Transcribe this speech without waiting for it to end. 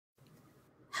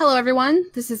Hello everyone,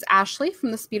 this is Ashley from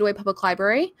the Speedway Public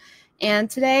Library, and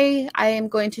today I am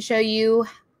going to show you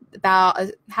about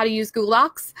how to use Google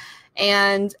Docs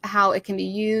and how it can be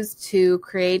used to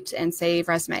create and save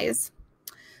resumes.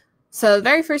 So the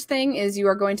very first thing is you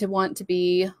are going to want to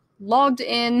be logged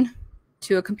in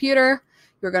to a computer,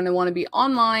 you're going to want to be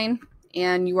online,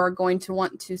 and you are going to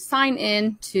want to sign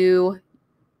in to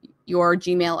your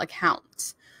Gmail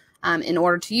account. In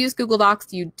order to use Google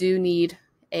Docs, you do need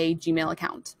a Gmail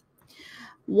account.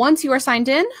 Once you are signed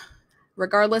in,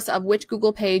 regardless of which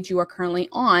Google page you are currently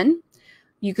on,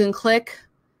 you can click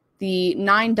the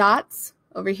 9 dots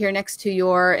over here next to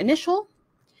your initial,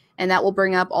 and that will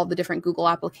bring up all the different Google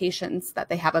applications that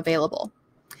they have available.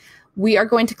 We are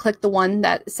going to click the one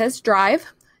that says Drive.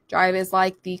 Drive is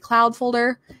like the cloud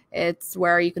folder. It's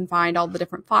where you can find all the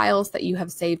different files that you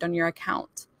have saved on your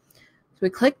account. So we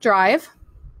click Drive,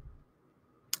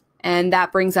 and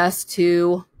that brings us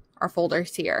to our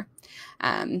folders here.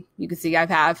 You can see I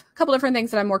have a couple different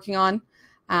things that I'm working on,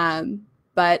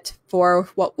 but for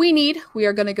what we need, we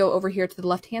are going to go over here to the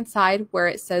left-hand side where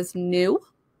it says New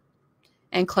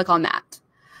and click on that.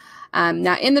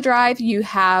 Now in the Drive, you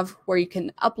have where you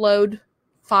can upload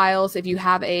files. If you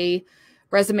have a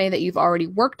resume that you've already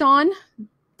worked on,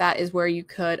 that is where you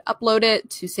could upload it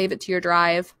to save it to your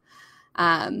Drive.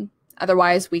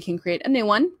 Otherwise, we can create a new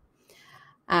one.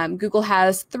 Google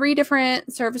has 3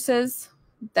 different services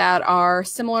that are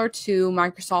similar to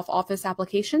Microsoft Office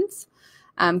applications.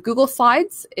 Google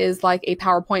Slides is like a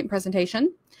PowerPoint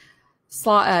presentation.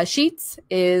 Sheets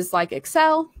is like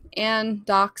Excel, and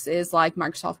Docs is like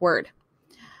Microsoft Word.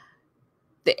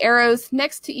 The arrows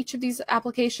next to each of these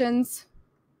applications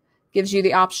gives you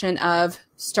the option of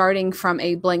starting from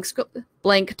a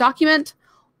blank document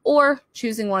or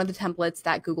choosing one of the templates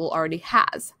that Google already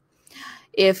has.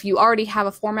 If you already have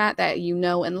a format that you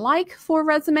know and like for a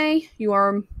resume, you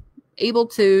are able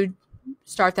to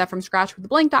start that from scratch with a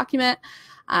blank document.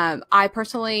 I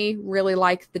personally really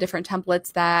like the different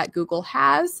templates that Google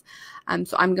has,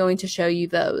 so I'm going to show you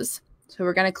those. So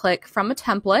we're going to click from a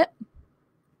template,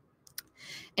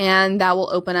 and that will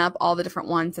open up all the different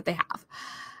ones that they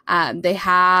have. They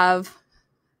have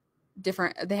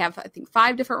I think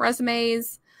 5 different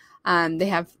resumes. They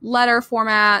have letter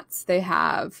formats. They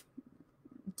have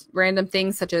random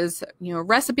things such as,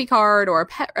 recipe card or a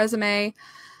pet resume,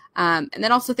 and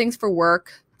then also things for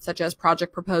work such as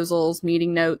project proposals,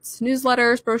 meeting notes,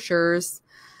 newsletters, brochures.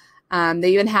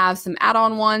 They even have some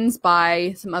add-on ones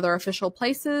by some other official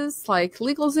places like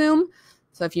LegalZoom.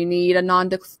 So if you need a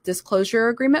non-disclosure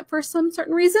agreement for some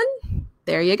certain reason,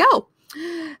 there you go.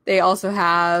 They also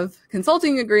have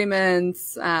consulting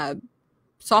agreements,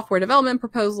 software development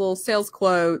proposals, sales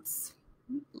quotes,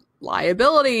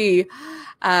 liability,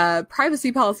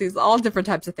 privacy policies, all different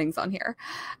types of things on here.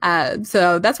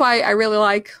 So that's why I really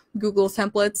like Google's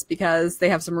templates, because they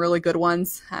have some really good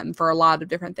ones for a lot of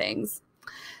different things.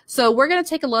 So we're going to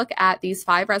take a look at these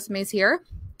 5 resumes here.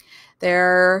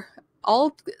 They're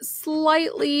all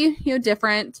slightly,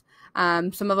 different.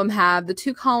 Some of them have the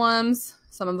 2 columns.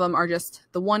 Some of them are just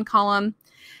the 1 column.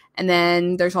 And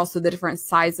then there's also the different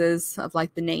sizes of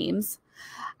like the names.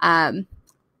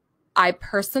 I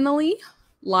personally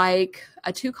like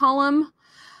a 2 column,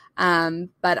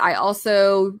 but I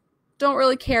also don't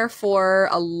really care for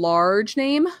a large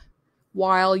name.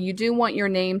 While you do want your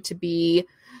name to be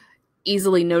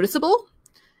easily noticeable,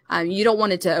 you don't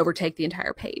want it to overtake the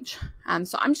entire page.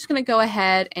 So I'm just going to go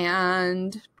ahead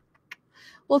and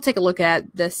we'll take a look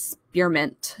at this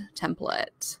spearmint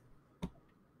template.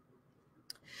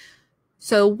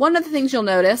 So one of the things you'll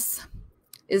notice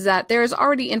is that there's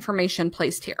already information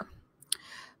placed here.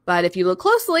 But if you look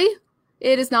closely,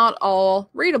 it is not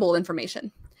all readable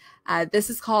information.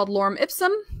 This is called lorem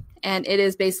ipsum, and it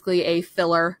is basically a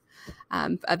filler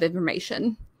of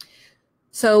information.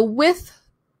 So with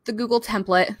the Google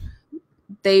template,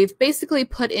 they've basically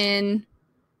put in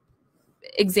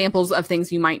examples of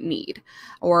things you might need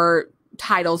or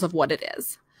titles of what it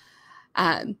is.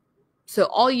 So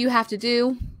all you have to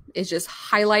do is just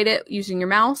highlight it using your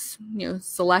mouse,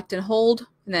 select and hold,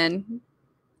 and then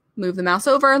move the mouse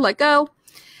over, let go,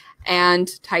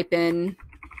 and type in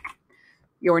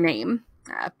your name,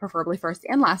 preferably first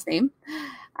and last name.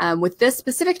 With this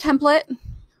specific template,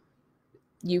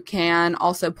 you can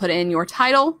also put in your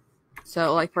title.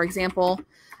 So like, for example,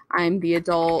 I'm the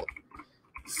Adult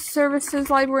Services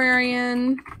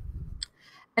Librarian.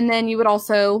 And then you would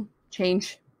also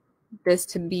change this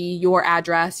to be your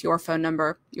address, your phone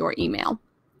number, your email.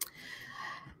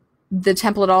 The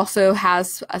template also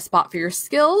has a spot for your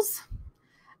skills.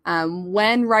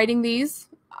 When writing these,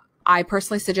 I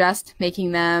personally suggest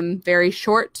making them very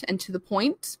short and to the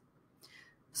point.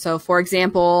 So for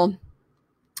example,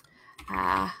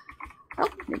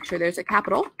 make sure there's a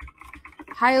capital.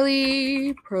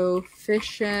 Highly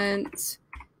proficient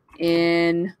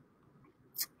in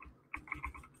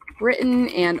written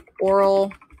and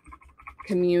oral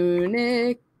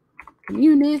communication.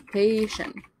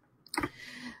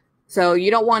 So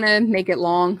you don't want to make it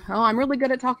long. Oh, I'm really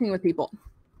good at talking with people.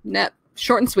 Nope.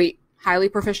 Short and sweet. Highly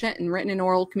proficient in written and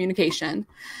oral communication.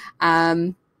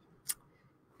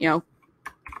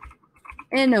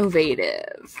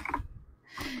 Innovative.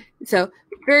 So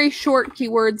very short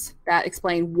keywords that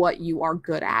explain what you are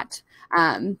good at.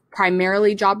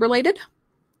 Primarily job related.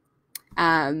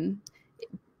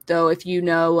 Though if you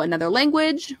know another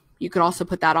language, you could also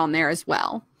put that on there as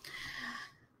well.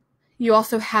 You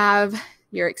also have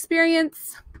your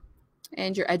experience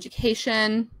and your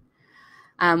education.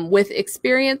 With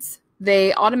experience,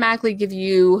 they automatically give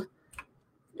you,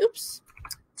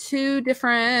 two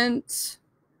different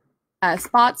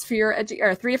spots for your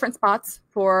or 3 different spots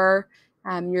for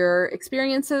your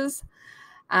experiences.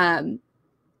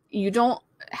 You don't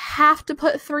have to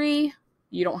put 3.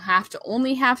 You don't have to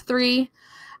only have 3,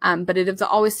 but it is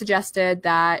always suggested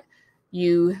that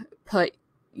you put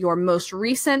your most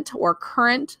recent or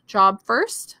current job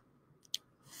first,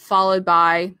 followed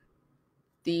by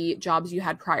the jobs you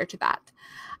had prior to that.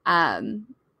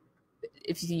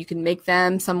 If you can make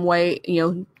them some way,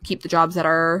 keep the jobs that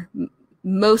are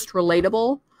most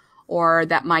relatable or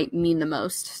that might mean the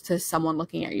most to someone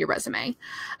looking at your resume.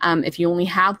 If you only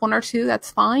have 1 or 2,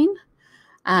 that's fine.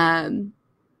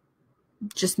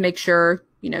 Just make sure,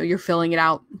 you're filling it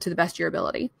out to the best of your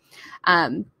ability.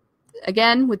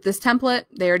 Again, with this template,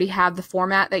 they already have the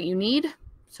format that you need.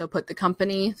 So put the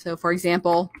company. So for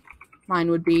example,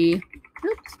 mine would be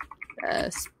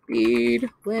the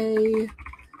Speedway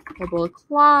Public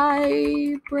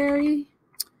Library.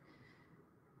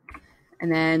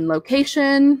 And then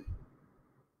location.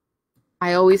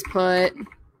 I always put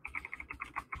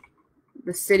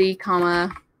the city,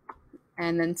 comma,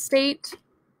 and then state,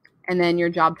 and then your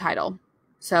job title.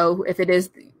 So if it is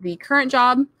the current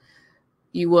job,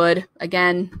 you would,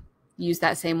 again, use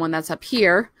that same one that's up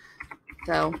here.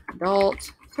 So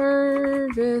Adult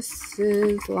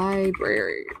Services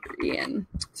Librarian.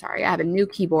 Sorry, I have a new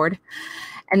keyboard.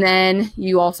 And then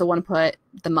you also want to put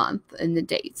the month and the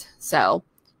date. So,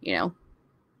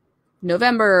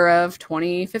 November of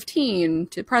 2015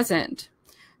 to present,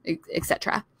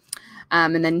 etc.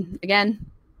 And then again,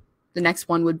 the next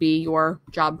one would be your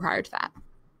job prior to that.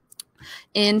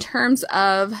 In terms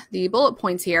of the bullet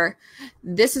points here,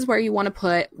 this is where you want to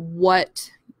put what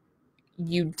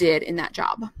you did in that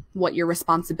job, what your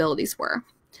responsibilities were.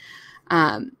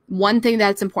 One thing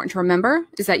that's important to remember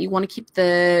is that you want to keep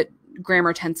the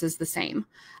grammar tenses the same.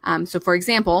 So for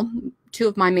example, 2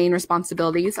 of my main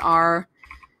responsibilities are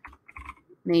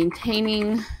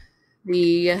maintaining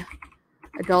the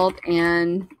adult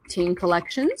and teen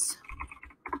collections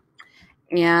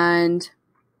and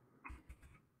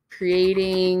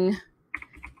creating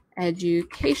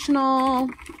educational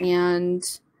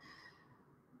and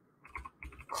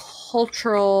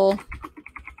cultural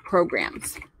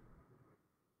programs.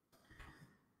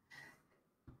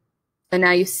 So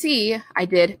now you see I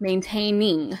did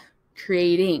maintaining,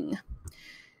 creating.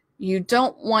 You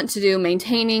don't want to do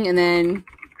maintaining and then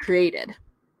created.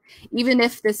 Even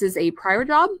if this is a prior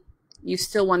job, you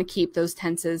still want to keep those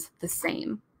tenses the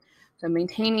same. So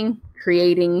maintaining,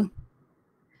 creating,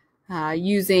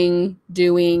 using,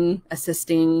 doing,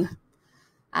 assisting,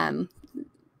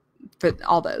 for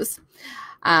all those.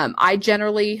 I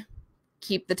generally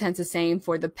keep the tense the same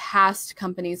for the past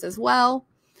companies as well.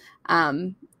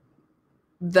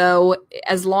 Though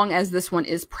as long as this one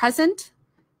is present,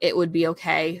 it would be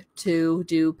okay to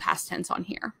do past tense on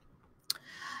here.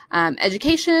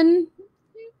 Education,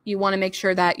 you want to make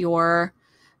sure that your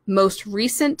most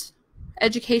recent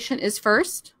education is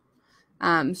first.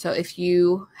 So if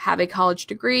you have a college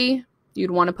degree,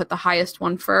 you'd want to put the highest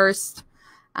one first.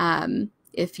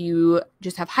 If you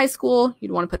just have high school,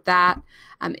 you'd want to put that.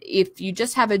 If you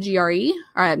just have a GRE,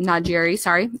 or not GRE,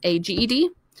 sorry, a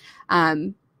GED,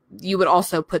 you would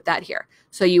also put that here.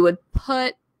 So you would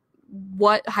put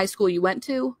what high school you went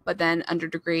to, but then under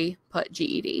degree, put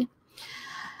GED.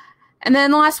 And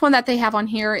then the last one that they have on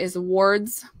here is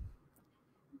awards.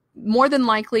 More than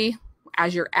likely,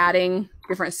 as you're adding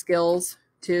different skills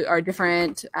to, or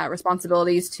different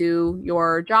responsibilities to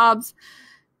your jobs,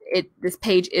 this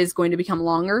page is going to become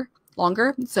longer.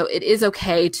 So it is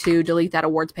okay to delete that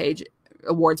awards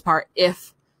part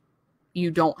if you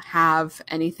don't have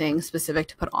anything specific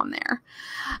to put on there.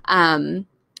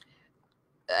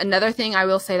 Another thing I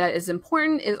will say that is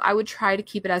important is I would try to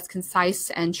keep it as concise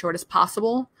and short as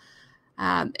possible.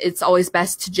 It's always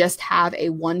best to just have a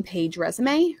one-page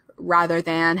resume rather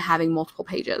than having multiple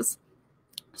pages.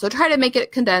 So try to make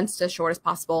it condensed as short as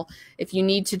possible. If you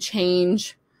need to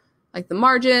change like the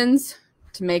margins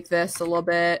to make this a little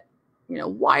bit,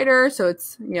 wider, so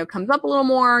it's, comes up a little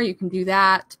more, you can do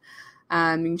that. You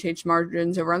can change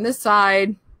margins over on this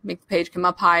side, make the page come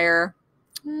up higher.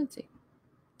 Let's see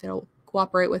if it'll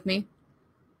cooperate with me.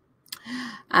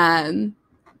 And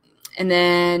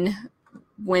then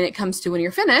when it comes to when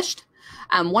you're finished,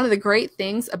 one of the great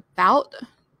things about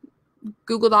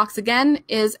Google Docs, again,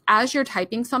 is as you're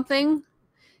typing something,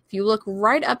 if you look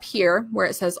right up here where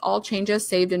it says all changes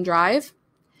saved in Drive,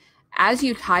 as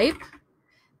you type,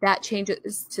 that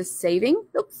changes to saving.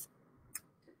 Oops.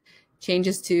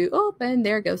 Changes to open.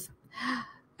 There it goes.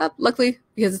 Luckily,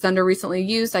 because it's under recently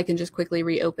used, I can just quickly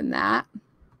reopen that.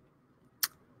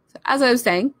 So as I was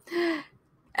saying,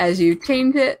 as you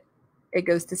change it, it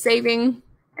goes to saving,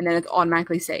 and then it's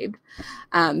automatically saved.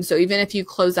 So even if you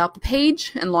close out the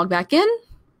page and log back in,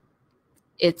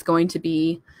 it's going to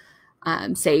be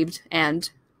saved and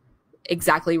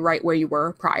exactly right where you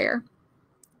were prior.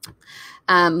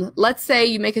 Let's say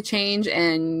you make a change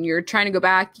and you're trying to go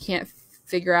back, you can't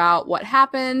figure out what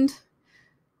happened.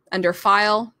 Under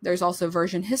File, there's also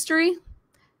Version History.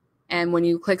 And when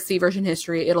you click See Version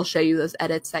History, it'll show you those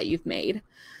edits that you've made.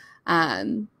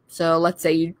 So let's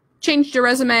say you changed your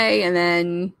resume and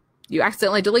then you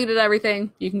accidentally deleted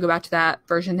everything. You can go back to that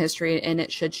Version History and it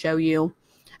should show you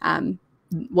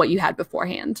what you had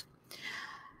beforehand.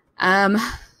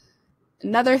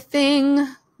 Another thing,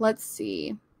 let's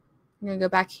see. I'm going to go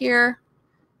back here.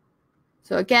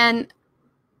 So again,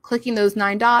 clicking those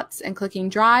 9 dots and clicking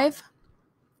Drive,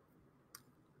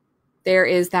 there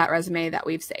is that resume that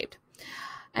we've saved.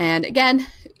 And again,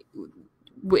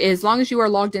 as long as you are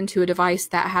logged into a device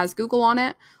that has Google on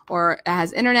it or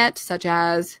has internet, such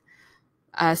as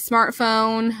a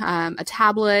smartphone, a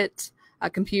tablet, a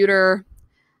computer,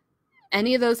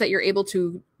 any of those that you're able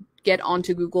to get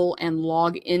onto Google and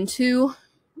log into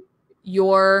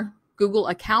your Google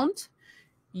account,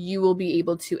 you will be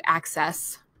able to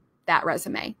access that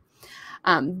resume.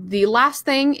 The last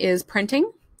thing is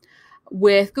printing.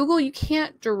 With Google, you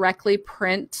can't directly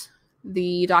print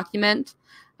the document.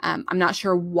 I'm not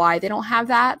sure why they don't have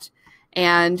that.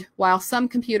 And while some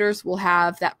computers will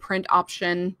have that print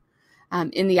option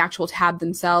in the actual tab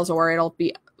themselves, or it'll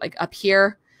be like up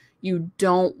here, you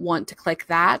don't want to click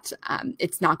that.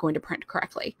 It's not going to print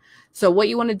correctly. So what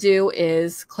you want to do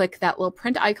is click that little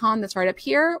print icon that's right up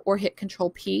here or hit Control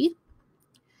P.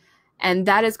 And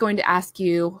that is going to ask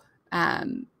you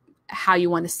how you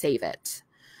want to save it.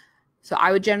 So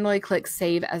I would generally click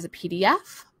Save as a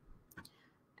PDF.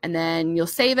 And then you'll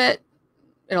save it.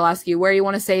 It'll ask you where you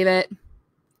want to save it.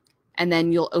 And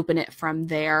then you'll open it from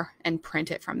there and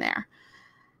print it from there.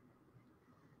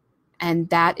 And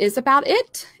that is about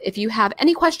it. If you have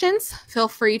any questions, feel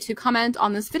free to comment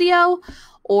on this video,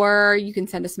 or you can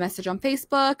send us a message on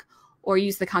Facebook or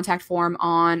use the contact form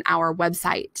on our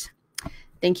website.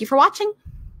 Thank you for watching.